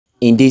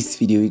In this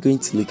video, we're going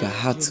to look at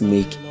how to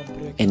make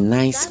a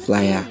nice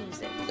flyer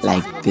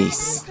like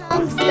this.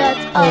 Oh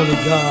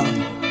God,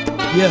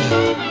 yeah.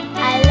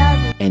 I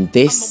love it. And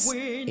this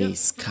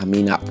is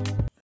coming up.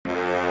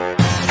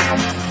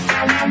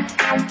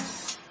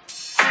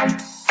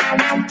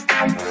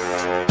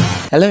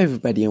 Hello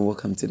everybody and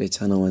welcome to the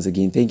channel once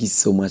again. Thank you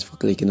so much for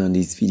clicking on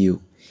this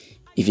video.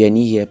 If you're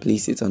new here,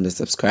 please hit on the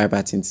subscribe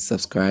button to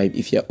subscribe.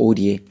 If you're old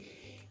here,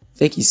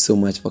 thank you so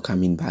much for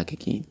coming back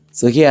again.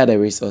 So here are the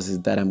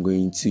resources that I'm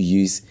going to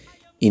use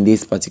in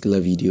this particular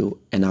video,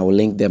 and I will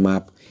link them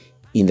up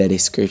in the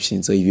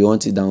description. So if you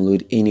want to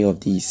download any of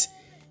these,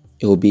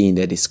 it will be in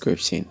the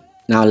description.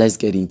 Now let's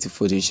get into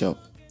Photoshop.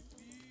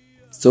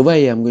 So over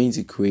here, I'm going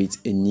to create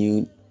a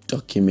new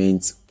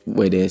document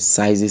where the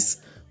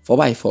sizes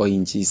 4x4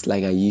 inches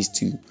like I used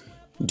to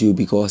do,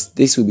 because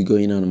this will be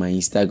going on my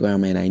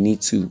Instagram and I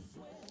need to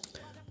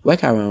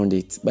work around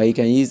it. But you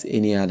can use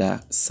any other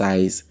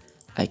size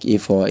like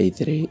A4,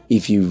 A3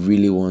 if you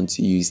really want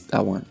to use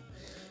that one.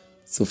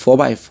 So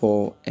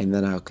 4x4, and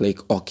then I'll click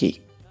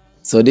OK.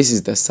 So this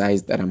is the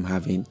size that I'm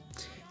having,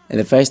 and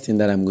the first thing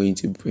that I'm going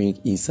to bring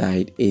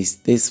inside is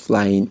this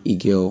flying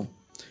eagle.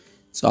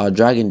 So I'll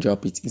drag and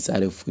drop it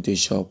inside of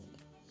Photoshop,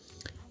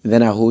 and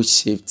then I hold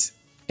Shift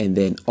and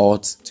then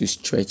Alt to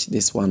stretch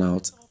this one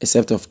out,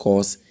 except of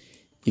course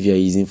if you're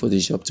using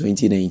Photoshop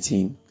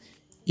 2019,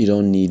 you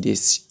don't need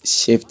this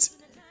Shift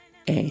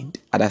and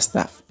other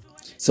stuff.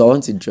 So I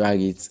want to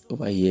drag it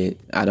over here.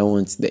 I don't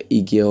want the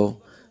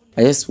eagle,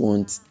 I just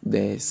want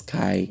the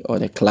sky or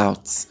the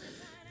clouds.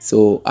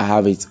 So I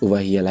have it over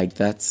here like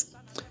that,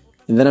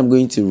 and then I'm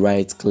going to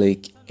right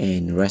click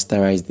and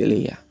rasterize the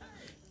layer,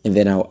 and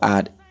then I'll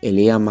add a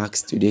layer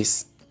mask to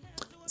this.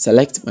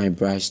 Select my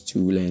brush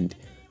tool, and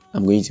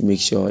I'm going to make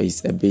sure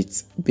it's a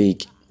bit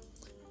big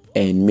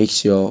and make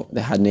sure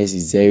the hardness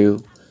is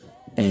 0,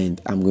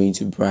 and I'm going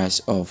to brush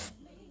off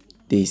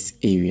this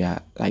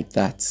area like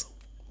that.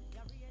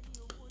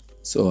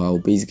 So I'll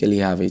basically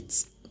have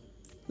it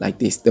like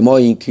this. The more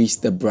you increase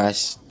the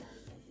brush,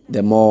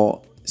 the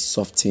more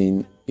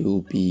soften it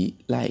will be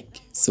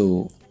like.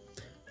 So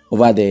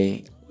over there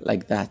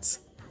like that.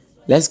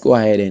 Let's go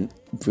ahead and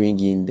bring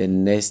in the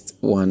next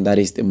one, that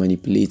is the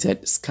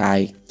manipulated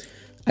sky.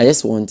 I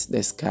just want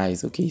the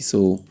skies. Okay,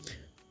 so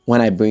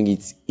when I bring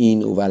it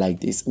in over like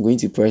this, I'm going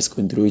to press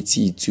Ctrl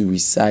T to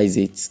resize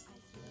it.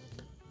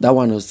 That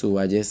one also,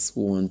 I just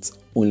want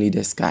only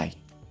the sky.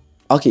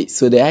 Okay,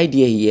 so the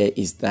idea here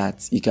is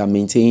that you can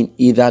maintain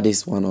either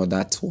this one or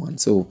that one.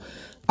 So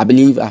I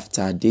believe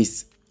after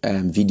this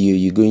video,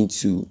 you're going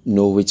to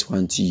know which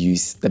one to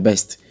use the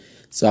best.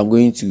 So I'm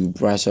going to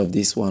brush off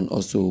this one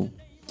also.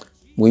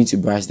 I'm going to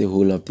brush the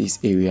whole of this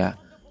area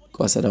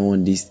because I don't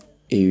want this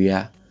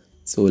area.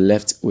 So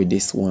left with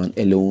this one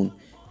alone,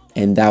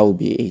 and that will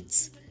be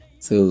it.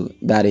 So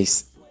that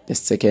is the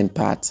second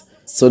part.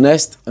 So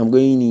next, I'm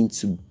going in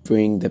to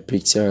bring the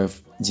picture of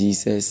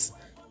Jesus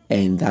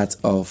and that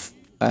of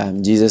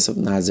Jesus of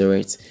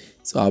Nazareth.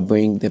 So I'll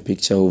bring the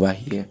picture over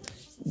here.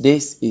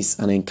 This is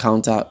an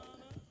encounter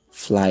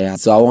flyer.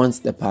 So I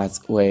want the part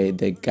where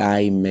the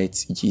guy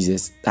met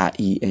Jesus, that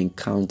he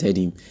encountered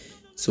him.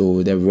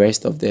 So the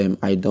rest of them,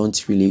 I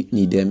don't really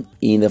need them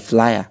in the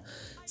flyer.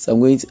 So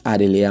I'm going to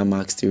add a layer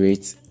mask to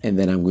it, and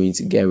then I'm going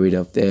to get rid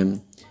of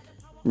them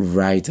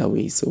right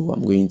away. So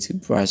I'm going to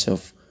brush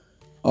off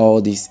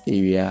all this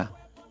area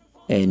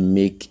and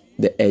make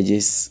the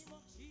edges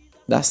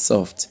that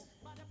soft.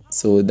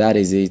 So that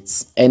is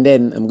it. And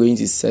then I'm going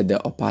to set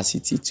the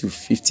opacity to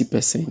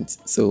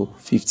 50%. So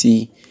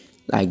 50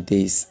 like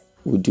this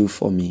will do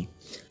for me.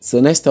 So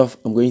next off,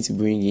 I'm going to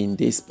bring in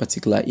this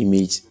particular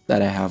image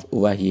that I have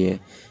over here.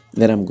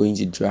 Then I'm going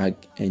to drag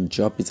and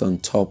drop it on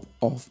top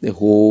of the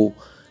whole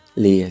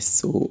layer.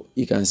 So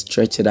you can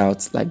stretch it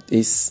out like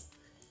this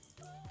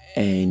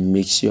and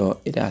make sure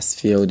it has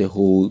filled the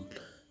whole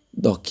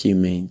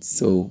document.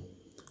 So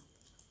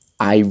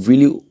I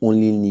really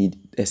only need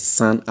the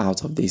sun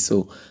out of this.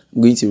 So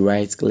I'm going to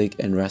right click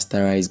and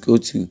rasterize, go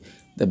to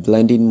the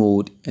blending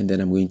mode, and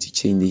then I'm going to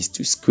change this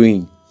to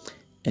screen,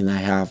 and I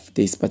have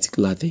this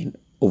particular thing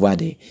over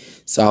there.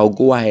 So I'll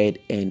go ahead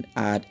and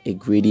add a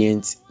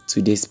gradient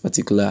to this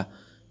particular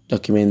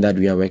document that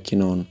we are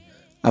working on.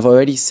 I've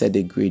already set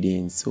the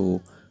gradient,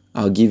 so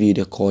I'll give you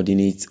the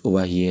coordinates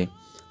over here.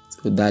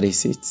 So that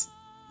is it.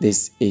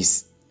 This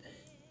is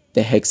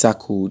the hexa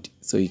code,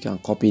 so you can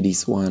copy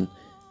this one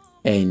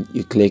and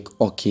you click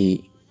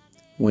OK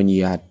when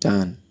you are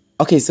done.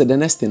 Okay, so the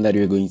next thing that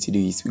we're going to do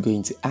is we're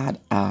going to add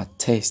our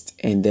text,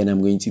 and then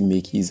I'm going to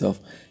make use of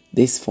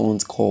this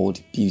font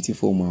called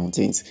Beautiful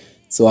Mountains.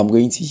 So I'm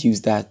going to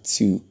use that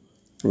to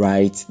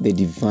write the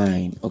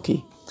divine.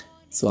 Okay,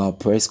 so I'll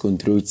press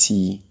Ctrl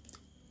T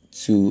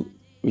to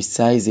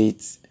resize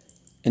it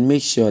and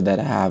make sure that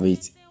I have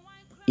it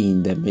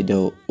in the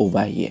middle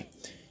over here.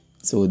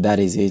 So that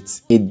is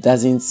it. It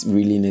doesn't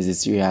really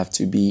necessarily have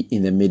to be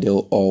in the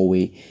middle all the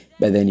way,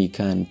 but then you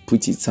can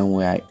put it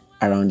somewhere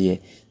around here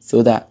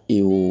so that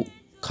it will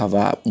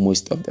cover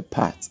most of the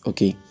parts.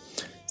 Okay,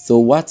 so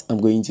what I'm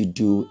going to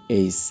do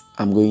is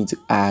I'm going to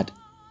add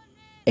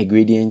a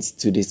gradient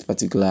to this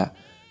particular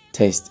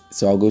text.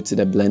 So I'll go to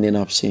the blending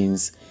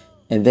options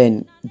and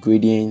then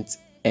gradient,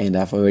 and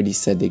I've already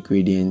set the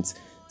gradient.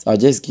 So I'll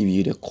just give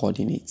you the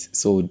coordinates.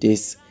 So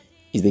this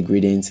is the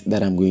gradient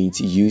that I'm going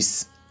to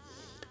use,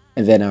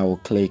 and then I will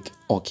click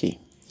OK.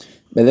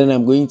 But then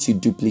I'm going to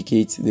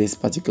duplicate this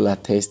particular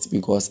text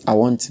because I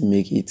want to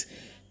make it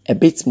a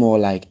bit more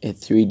like a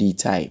 3D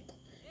type.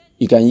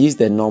 You can use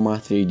the normal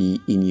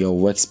 3D in your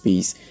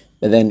workspace,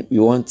 but then we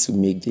want to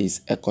make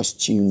this a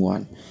costume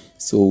one.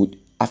 So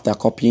after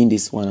copying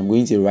this one, I'm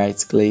going to right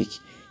click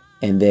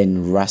and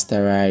then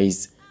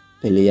rasterize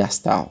the layer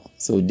style.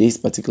 So this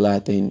particular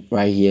thing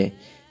right here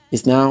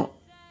is now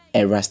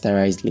a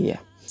rasterized layer.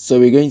 So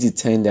we're going to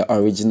turn the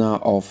original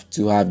off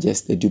to have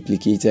just the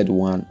duplicated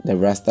one, the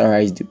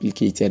rasterized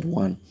duplicated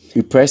one.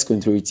 We press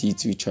Ctrl T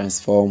to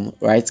transform,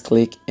 right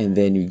click, and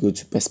then we go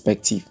to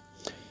perspective.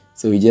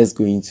 So we're just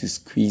going to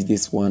squeeze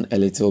this one a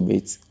little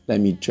bit.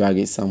 Let me drag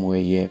it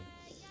somewhere here.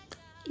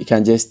 You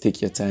can just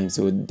take your time.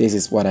 So this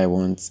is what I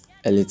want,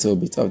 a little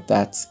bit of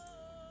that.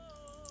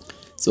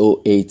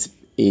 So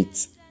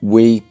it's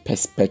way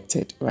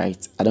perspected,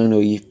 right? I don't know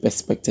if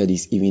perspected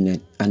is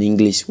even an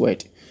English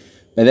word.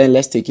 But then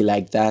let's take it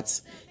like that.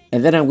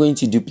 And then I'm going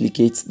to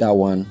duplicate that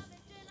one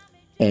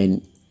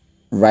and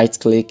right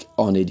click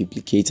on the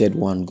duplicated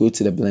one, go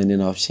to the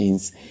blending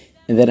options,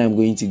 and then I'm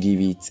going to give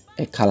it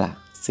a color,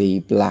 say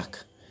black.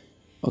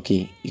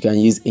 Okay, you can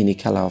use any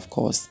color, of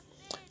course.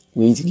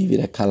 I'm going to give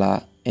it a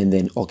color and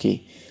then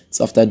okay.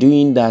 So after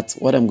doing that,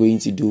 what I'm going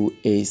to do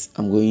is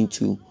I'm going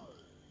to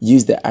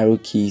use the arrow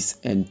keys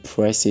and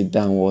press it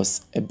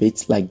downwards a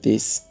bit like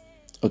this.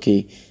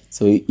 Okay,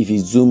 so if you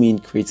zoom in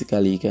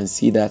critically, you can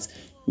see that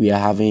we are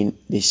having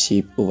the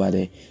shape over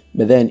there,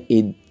 but then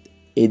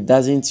it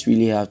doesn't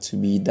really have to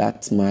be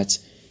that much.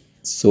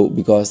 So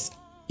because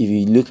if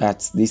you look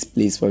at this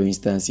place, for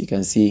instance, you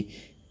can see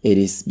it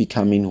is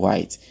becoming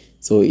white,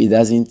 so it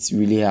doesn't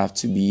really have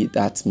to be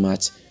that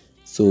much.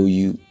 So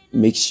you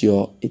make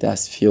sure it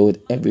has filled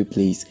every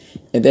place,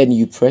 and then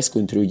you press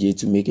Ctrl J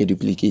to make a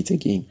duplicate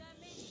again,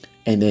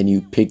 and then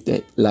you pick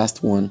the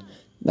last one.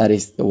 That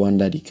is the one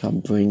that you can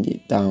bring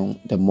it down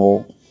the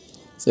more.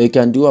 So you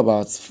can do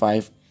about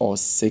 5 or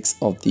 6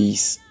 of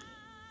these,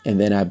 and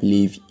then I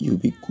believe you'll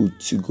be good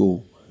to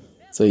go.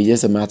 So it's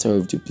just a matter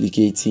of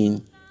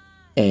duplicating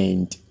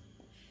and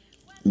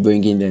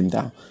bringing them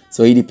down.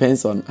 So it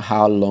depends on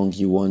how long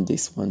you want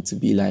this one to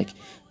be like,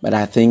 but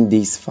I think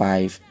these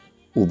 5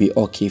 will be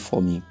okay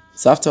for me.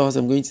 So afterwards,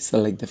 I'm going to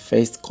select the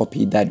first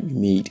copy that we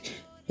made,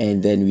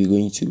 and then we're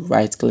going to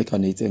right click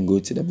on it and go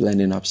to the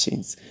blending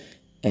options.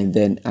 And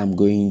then I'm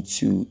going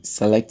to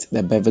select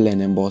the bevel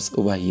and emboss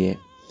over here.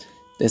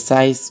 The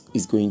size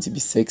is going to be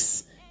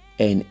 6,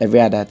 and every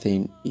other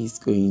thing is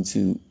going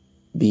to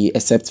be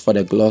except for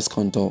the gloss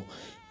contour.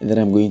 And then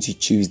I'm going to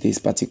choose this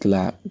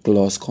particular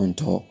gloss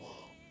contour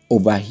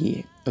over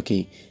here.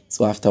 Okay,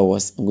 so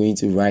afterwards I'm going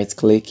to right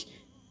click,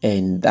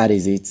 and that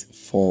is it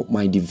for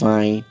my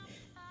divine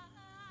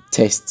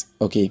text.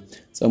 Okay,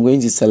 so I'm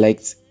going to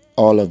select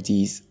all of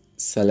these,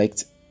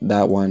 select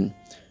that one,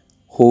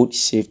 hold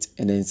shift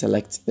and then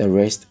select the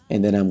rest,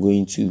 and then I'm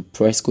going to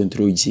press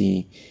Ctrl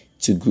G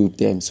to group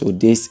them. So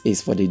this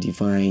is for the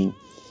divine.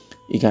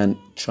 You can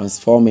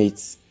transform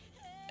it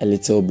a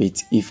little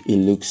bit if it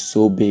looks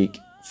so big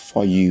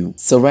for you.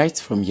 So right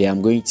from here,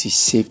 I'm going to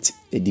shift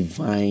the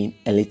divine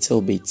a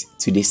little bit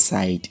to this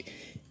side,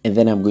 and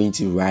then I'm going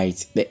to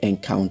write the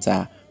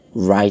encounter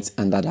right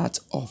under that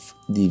of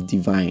the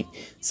divine.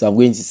 So I'm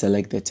going to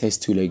select the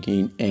text tool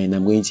again, and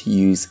I'm going to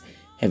use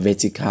a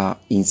vertical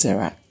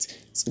insert.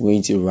 So I'm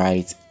going to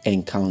write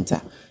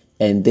encounter,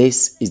 and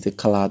this is the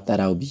color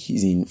that I'll be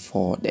using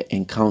for the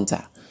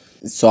encounter.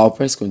 So I'll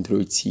press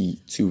Ctrl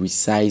T to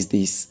resize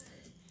this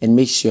and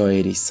make sure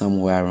it is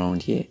somewhere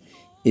around here.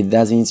 It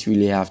doesn't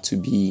really have to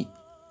be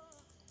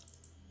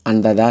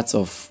under that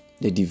of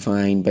the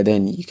divine, but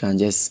then you can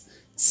just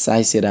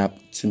size it up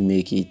to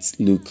make it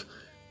look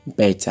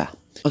better.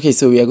 Okay,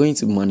 so we are going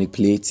to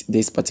manipulate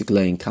this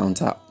particular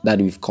encounter that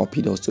we've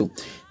copied also.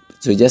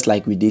 So just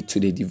like we did to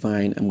the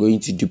divine, I'm going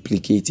to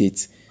duplicate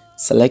it,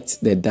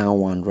 select the down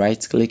one,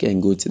 right click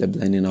and go to the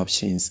blending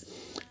options,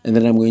 and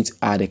then I'm going to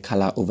add a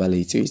color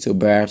overlay to it. So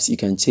perhaps you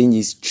can change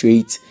it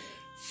straight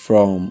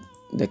from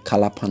the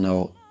color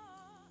panel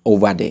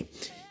over there.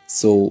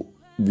 So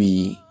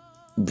we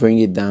bring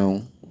it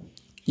down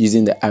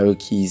using the arrow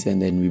keys,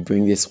 and then we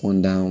bring this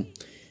one down,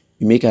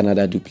 we make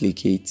another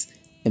duplicate,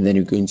 and then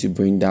we're going to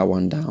bring that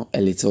one down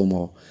a little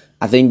more.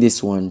 I think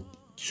this one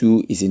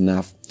too is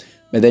enough,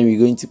 but then we're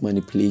going to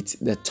manipulate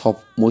the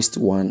topmost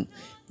one.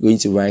 We're going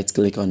to right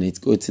click on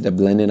it, go to the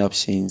blending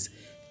options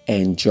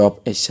and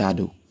drop a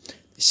shadow.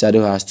 The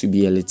shadow has to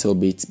be a little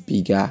bit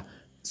bigger,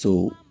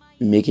 so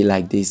we make it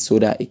like this so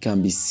that it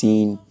can be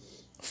seen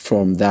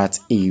from that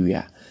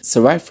area.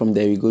 So right from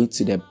there, we go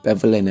to the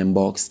bevel and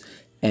emboss,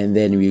 and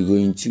then we're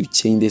going to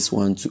change this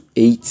one to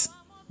 8,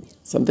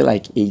 something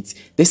like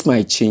 8. This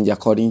might change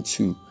according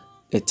to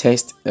the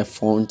text, the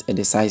font, and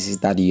the sizes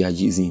that you are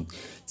using.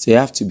 So you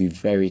have to be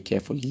very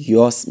careful.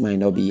 Yours might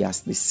not be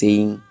as the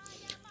same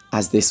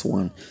as this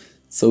one.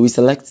 So we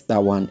select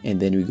that one, and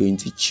then we're going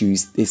to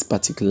choose this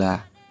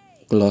particular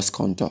gloss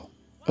contour.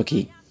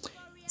 Okay,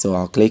 so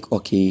I'll click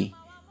OK,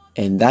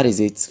 and that is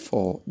it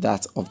for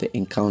that of the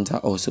encounter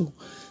also.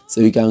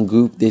 So you can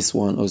group this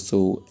one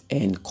also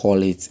and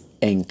call it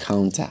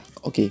encounter.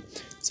 Okay,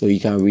 so you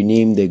can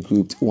rename the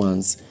grouped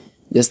ones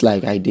just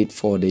like I did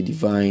for the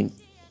divine.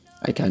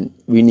 I can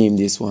rename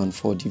this one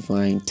for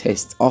divine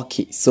test.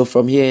 Okay, so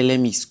from here, let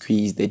me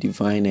squeeze the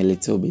divine a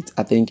little bit.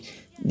 I think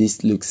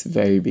this looks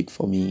very big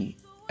for me.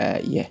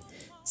 Yeah,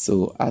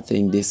 so I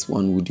think this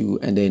one will do.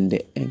 And then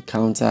the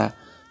encounter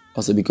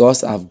also,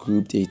 because I've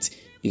grouped it,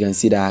 you can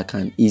see that I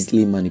can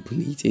easily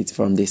manipulate it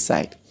from this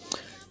side.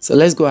 So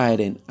let's go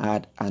ahead and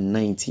add a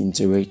 19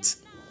 to it.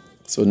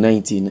 So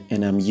 19,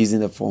 and I'm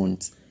using the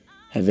font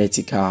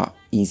Helvetica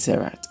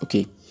Insert.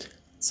 Okay,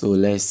 so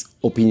let's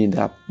open it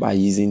up by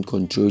using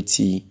Ctrl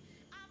T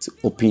to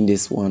open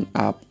this one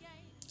up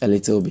a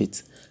little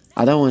bit.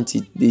 I don't want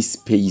it this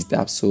spaced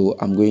up, so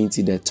I'm going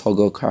to the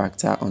toggle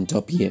character on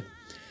top here,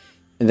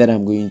 and then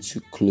I'm going to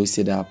close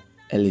it up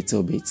a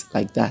little bit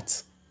like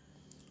that.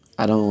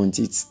 I don't want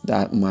it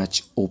that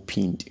much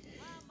opened,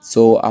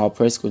 so I'll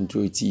press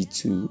Ctrl T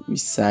to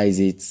resize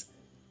it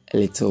a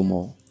little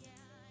more,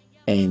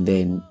 and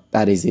then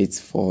that is it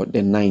for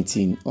the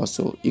 19.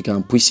 Also, you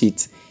can push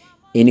it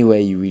anywhere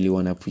you really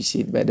want to push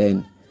it, but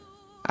then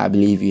I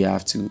believe you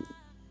have to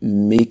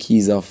make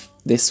use of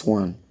this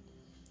one,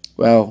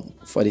 well,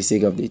 for the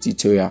sake of the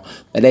tutorial.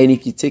 But then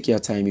if you take your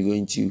time, you're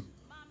going to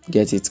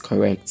get it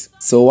correct.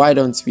 So why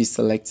don't we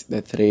select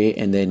the 3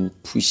 and then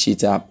push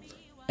it up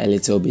a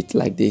little bit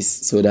like this,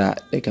 so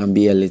that there can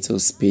be a little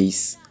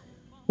space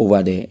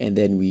over there, and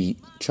then we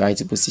try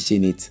to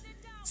position it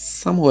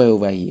somewhere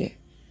over here.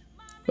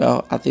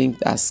 Well, I think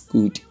that's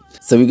good.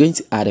 So we're going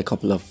to add a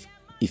couple of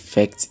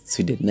effects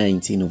to the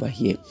 19 over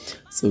here.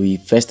 So we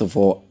first of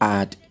all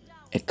add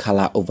a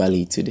color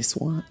overlay to this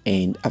one,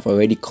 and I've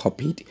already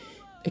copied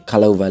a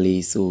color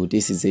overlay, so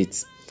this is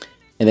it.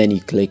 And then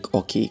you click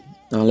OK.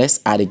 Now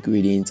let's add a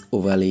gradient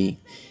overlay.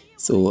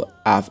 So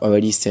I've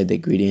already set the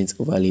gradient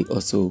overlay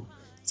also,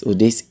 so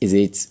this is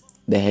it.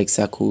 The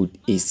hexa code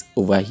is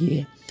over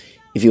here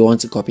if you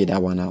want to copy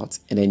that one out,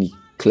 and then you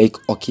click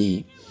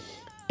OK,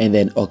 and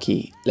then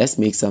OK. Let's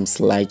make some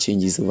slight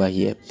changes over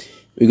here.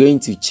 We're going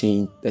to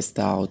change the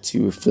style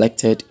to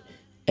reflected,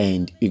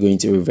 and we're going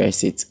to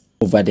reverse it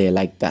over there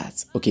like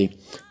that. Okay,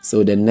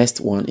 so the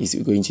next one is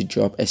we're going to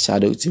drop a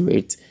shadow to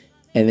it,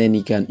 and then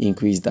you can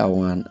increase that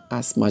one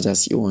as much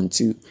as you want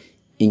to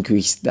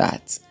increase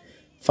that.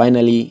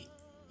 Finally,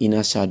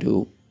 inner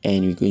shadow,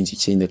 and we're going to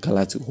change the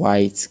color to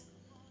white.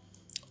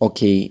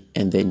 Okay,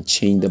 and then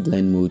change the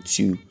blend mode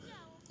to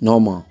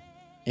normal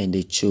and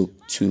the choke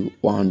to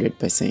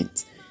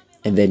 100%,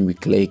 and then we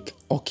click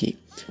OK.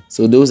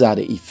 So those are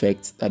the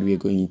effects that we're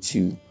going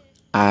to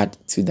add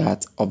to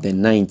that of the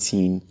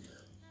 19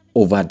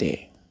 over there.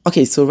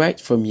 Okay, so right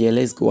from here,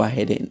 let's go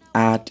ahead and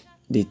add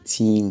the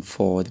theme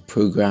for the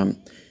program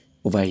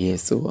over here.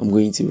 So I'm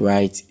going to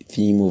write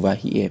theme over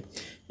here,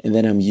 and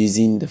then I'm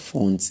using the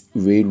font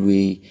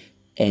Railway,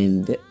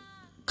 and the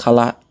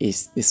color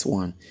is this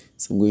one.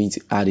 So I'm going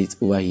to add it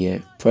over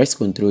here. Press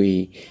Ctrl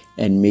A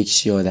and make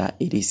sure that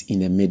it is in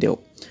the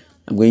middle.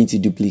 I'm going to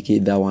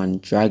duplicate that one,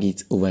 drag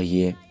it over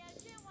here,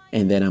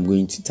 and then I'm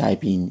going to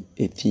type in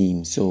a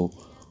theme. So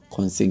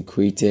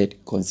consecrated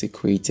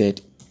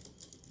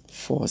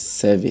for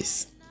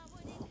service.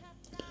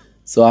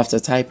 So after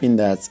typing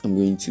that, I'm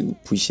going to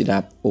push it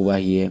up over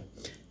here,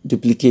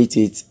 duplicate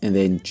it, and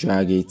then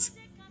drag it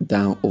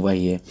down over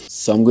here.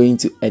 So I'm going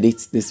to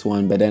edit this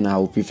one, but then I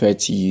would prefer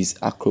to use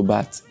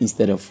Acrobat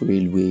instead of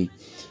Railway.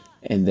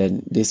 And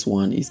then this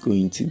one is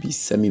going to be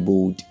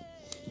semi-bold,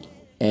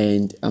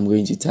 and I'm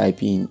going to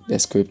type in the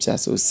scripture.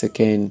 So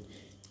 2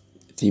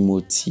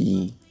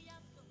 Timothy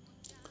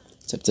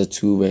chapter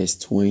 2 verse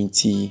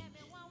 20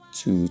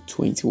 to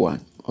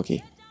 21.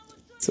 Okay,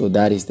 so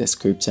that is the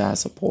scripture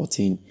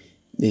supporting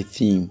the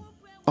theme.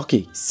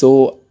 Okay,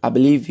 so I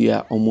believe you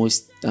are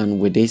almost done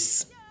with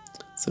this.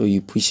 So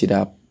you push it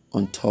up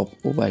on top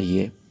over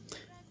here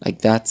like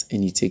that,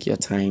 and you take your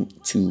time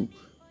to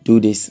do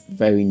this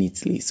very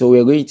neatly. So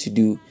we're going to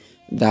do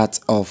that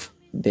of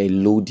the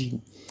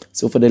loading.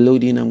 So for the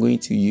loading, I'm going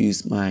to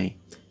use my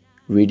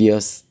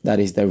radius, that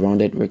is the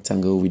rounded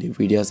rectangle with a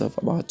radius of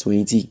about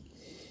 20,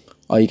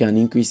 or you can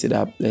increase it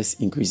up. Let's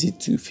increase it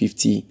to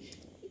 50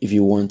 if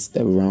you want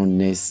the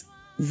roundness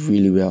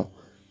really well.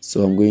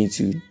 So I'm going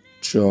to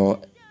draw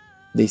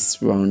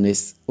this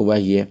roundness over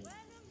here,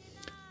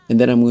 and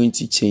then I'm going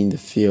to change the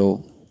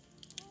fill.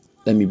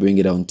 Let me bring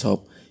it on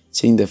top,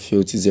 change the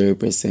fill to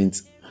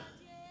 0%,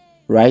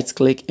 right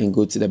click and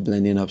go to the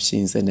blending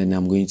options, and then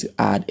I'm going to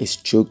add a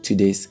stroke to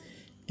this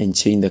and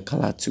change the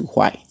color to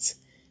white.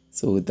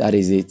 So that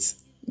is it.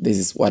 This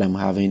is what I'm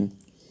having.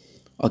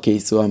 Okay,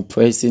 so I'm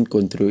pressing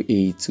Ctrl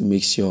A to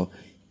make sure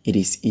it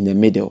is in the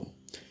middle.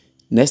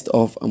 Next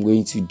off, I'm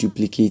going to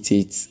duplicate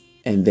it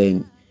and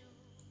then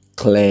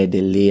clear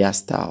the layer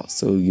style.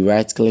 So you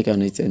right click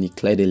on it and you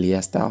clear the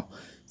layer style.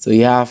 So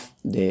you have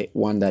the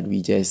one that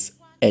we just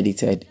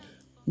edited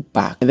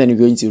back. And then you're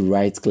going to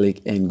right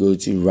click and go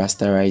to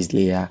rasterize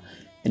layer,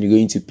 and you're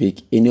going to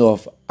pick any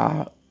of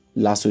our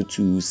lasso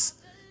tools.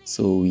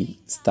 So we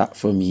start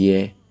from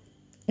here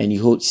and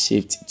you hold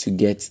shift to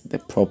get the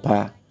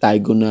proper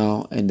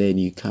diagonal, and then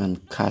you can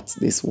cut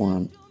this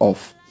one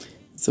off.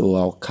 So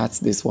I'll cut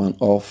this one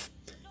off,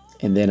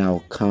 and then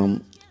I'll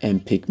come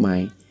and pick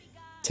my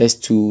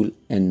text tool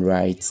and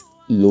write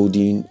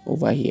loading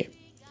over here.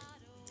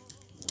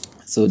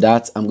 So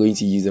that I'm going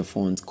to use a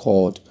font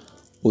called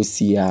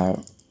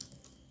OCR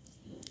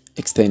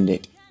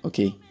extended.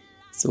 Okay,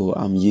 so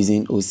I'm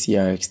using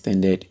OCR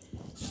extended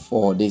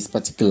for this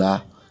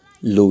particular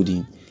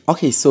loading.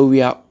 Okay, so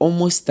we are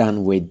almost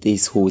done with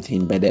this whole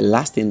thing, but the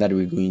last thing that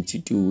we're going to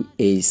do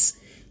is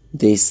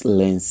this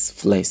lens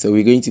flare. So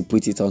we're going to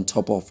put it on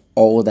top of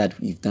all that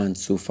we've done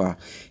so far,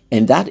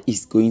 and that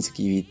is going to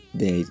give it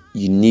the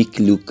unique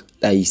look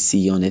that you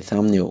see on the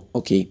thumbnail.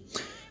 Okay,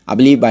 I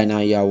believe by now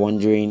you are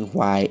wondering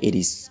why it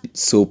is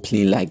so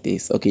plain like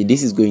this. Okay,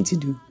 this is going to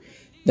do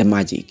the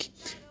magic.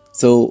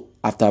 So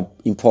after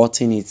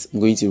importing it,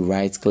 I'm going to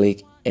right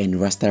click and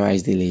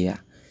rasterize the layer,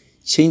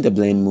 change the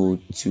blend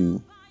mode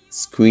to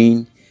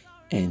screen,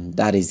 and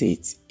that is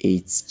it.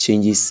 It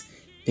changes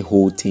the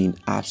whole thing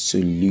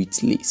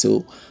absolutely.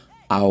 So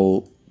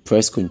I'll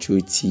press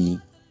Ctrl T,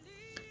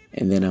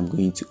 and then I'm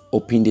going to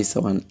open this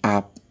one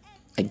up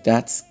like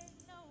that,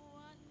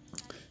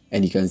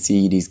 and you can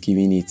see it is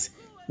giving it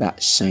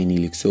that shiny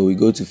look. So we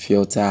go to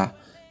filter,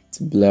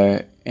 to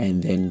blur,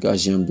 and then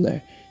Gaussian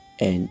blur,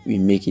 and we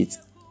make it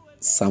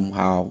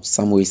somehow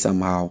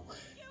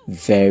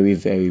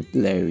very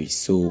blurry.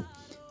 So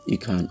you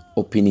can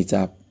open it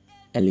up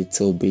a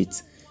little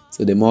bit.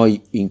 So the more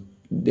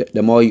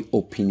you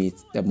open it,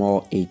 the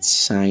more it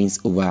shines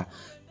over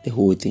the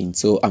whole thing.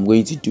 So I'm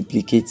going to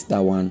duplicate that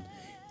one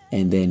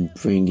and then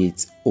bring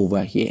it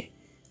over here,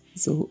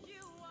 so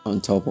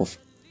on top of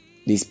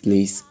this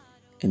place,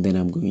 and then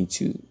I'm going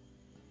to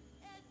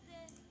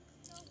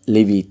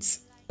leave it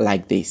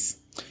like this.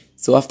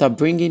 So after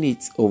bringing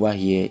it over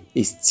here,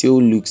 it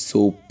still looks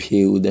so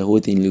pale. The whole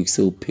thing looks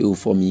so pale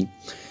for me.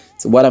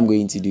 So what I'm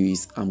going to do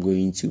is I'm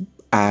going to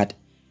add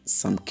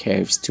some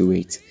curves to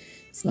it.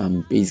 So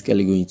I'm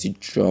basically going to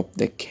drop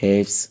the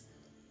curves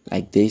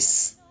like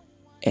this,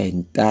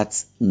 and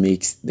that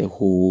makes the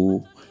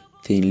whole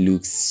thing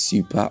look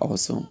super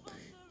awesome.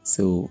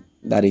 So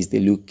that is the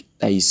look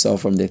that you saw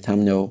from the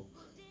thumbnail.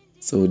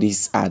 So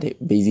these are the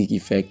basic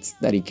effects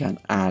that you can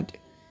add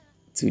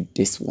to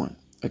this one.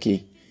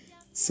 Okay,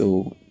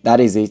 so that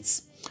is it.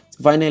 So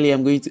finally,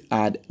 I'm going to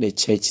add the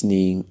church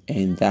name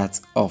and that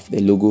of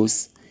the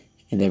logos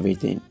and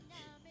everything.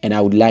 And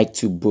I would like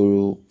to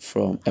borrow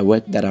from a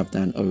work that I've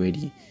done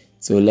already.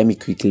 So let me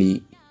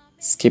quickly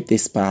skip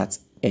this part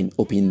and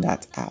open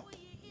that up.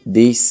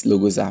 These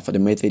logos are for the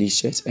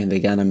Methodist Church and the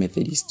Ghana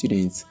Methodist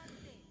Students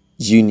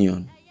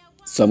Union.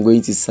 So I'm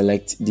going to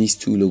select these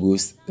two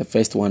logos, the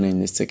first one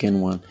and the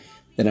second one.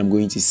 Then I'm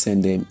going to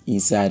send them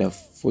inside of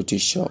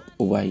Photoshop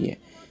over here.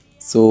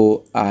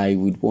 So I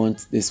would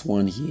want this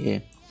one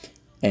here,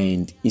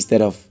 and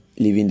instead of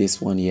leaving this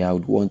one here, I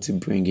would want to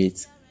bring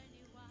it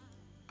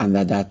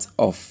under that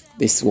of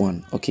this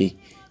one. Okay,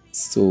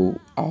 so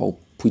I'll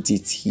put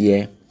it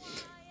here,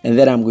 and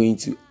then I'm going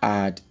to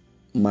add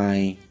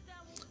my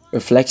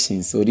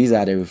reflections. So these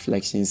are the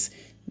reflections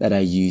that I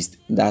used,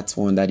 that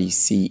one that you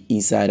see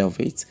inside of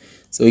it.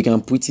 So you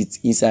can put it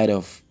inside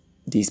of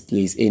this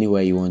place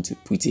anywhere you want to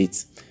put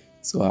it.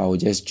 So I will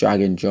just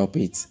drag and drop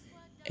it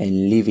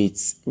and leave it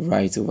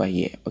right over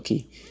here.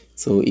 Okay,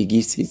 so it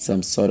gives it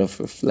some sort of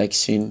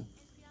reflection.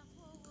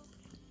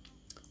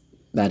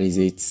 That is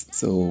it.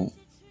 So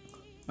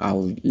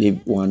I'll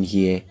leave one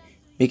here,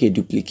 make a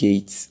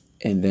duplicate,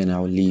 and then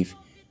I'll leave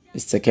the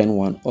second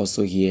one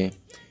also here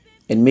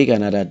and make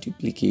another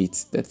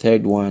duplicate. The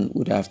third one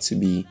would have to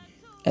be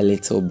a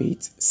little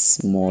bit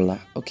smaller.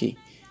 Okay,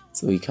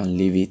 so you can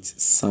leave it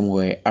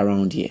somewhere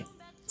around here.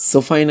 So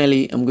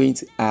finally, I'm going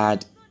to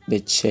add the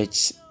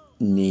church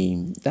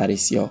name. That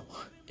is your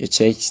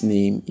church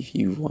name if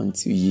you want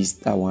to use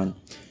that one.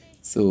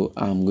 So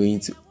I'm going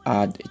to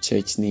add a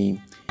church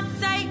name.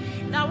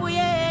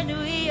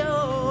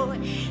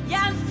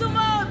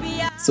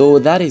 So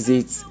that is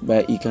it,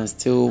 but you can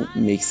still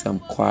make some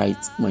quiet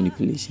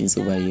manipulations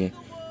over here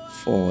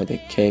for the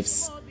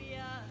curves.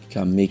 You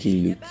can make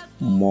it look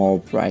more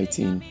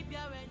brightened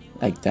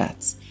like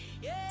that.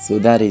 So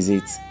that is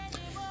it.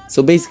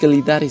 So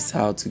basically that is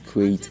how to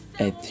create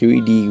a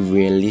 3D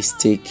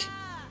realistic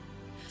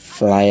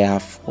flyer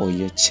for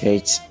your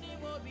church.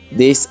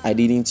 This, I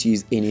didn't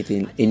use any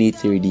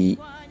 3D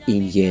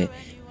in here,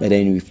 but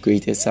then we've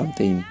created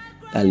something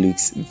that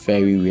looks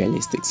very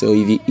realistic. So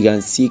if you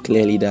can see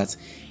clearly that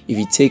if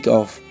you take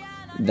off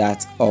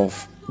that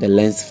of the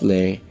lens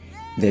flare,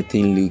 the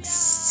thing looks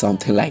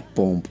something like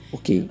bomb.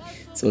 Okay,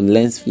 so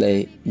lens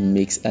flare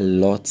makes a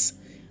lot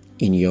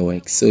in your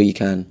work. So you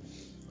can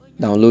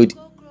download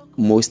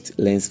most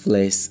lens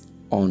flares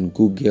on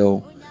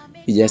Google.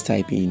 You just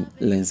type in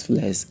lens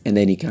flares and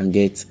then you can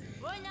get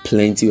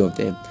plenty of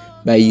them,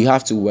 but you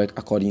have to work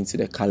according to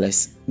the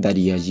colors that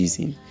you are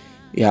using.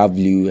 you have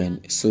blue and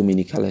so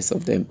many colors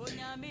of them.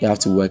 You have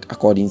to work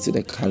according to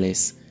the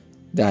colors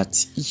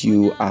that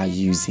you are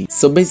using.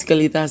 So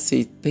basically that's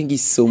it. Thank you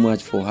so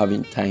much for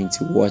having time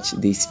to watch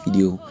this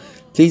video.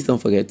 Please don't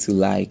forget to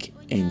like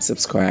and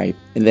subscribe,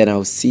 and then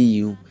I'll see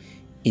you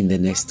in the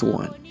next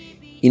one.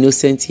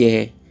 Innocent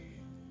here.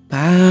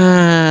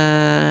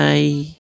 Bye.